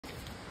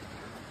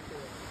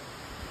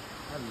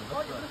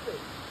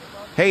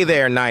Hey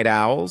there, night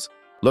owls.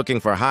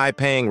 Looking for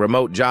high-paying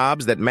remote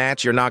jobs that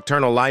match your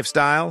nocturnal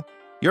lifestyle?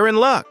 You're in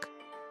luck.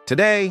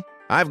 Today,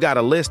 I've got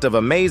a list of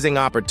amazing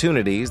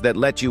opportunities that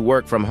let you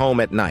work from home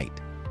at night.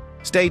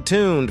 Stay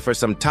tuned for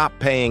some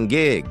top-paying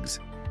gigs.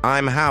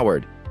 I'm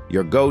Howard,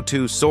 your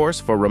go-to source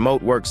for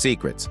remote work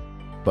secrets.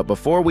 But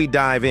before we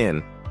dive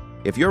in,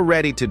 if you're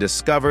ready to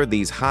discover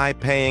these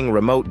high-paying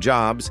remote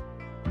jobs,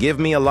 give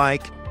me a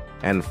like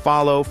and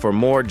follow for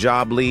more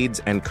job leads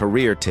and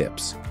career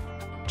tips.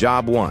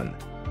 Job 1.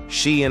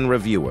 Shein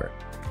Reviewer.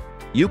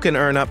 You can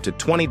earn up to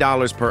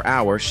 $20 per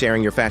hour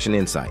sharing your fashion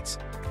insights.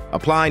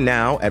 Apply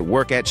now at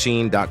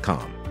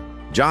work@shein.com.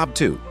 Job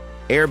 2.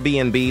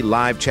 Airbnb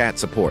Live Chat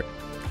Support.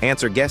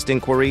 Answer guest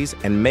inquiries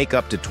and make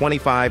up to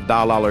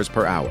 $25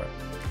 per hour.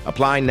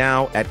 Apply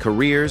now at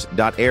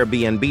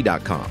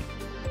careers.airbnb.com.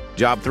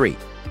 Job 3.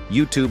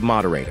 YouTube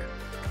Moderator.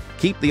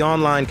 Keep the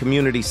online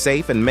community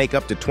safe and make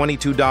up to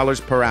 $22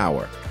 per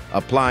hour.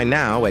 Apply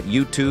now at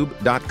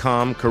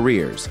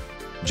youtube.com/careers.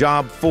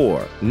 Job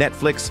 4.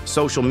 Netflix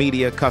Social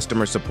Media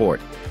Customer Support.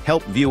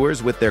 Help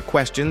viewers with their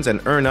questions and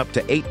earn up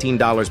to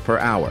 $18 per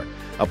hour.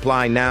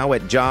 Apply now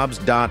at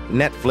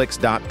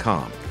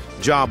jobs.netflix.com.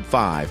 Job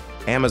 5.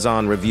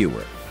 Amazon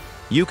Reviewer.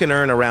 You can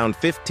earn around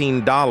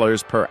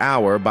 $15 per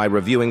hour by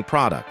reviewing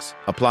products.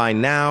 Apply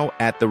now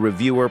at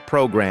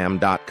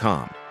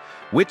thereviewerprogram.com.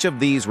 Which of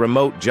these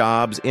remote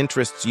jobs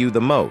interests you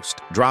the most?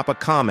 Drop a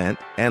comment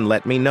and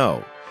let me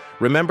know.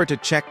 Remember to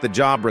check the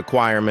job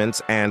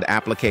requirements and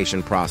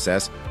application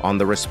process on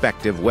the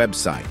respective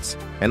websites.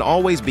 And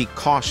always be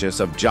cautious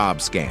of job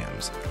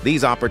scams.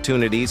 These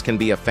opportunities can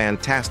be a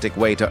fantastic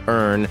way to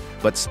earn,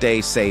 but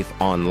stay safe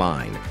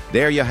online.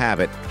 There you have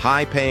it,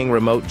 high-paying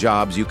remote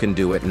jobs you can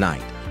do at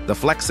night. The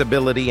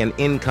flexibility and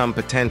income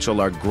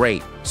potential are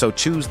great, so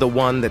choose the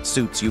one that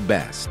suits you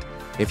best.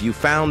 If you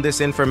found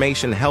this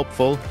information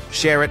helpful,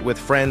 share it with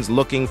friends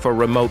looking for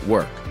remote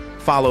work.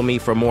 Follow me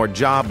for more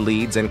job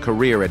leads and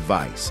career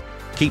advice.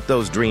 Keep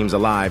those dreams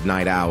alive,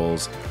 night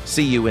owls.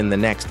 See you in the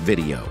next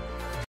video.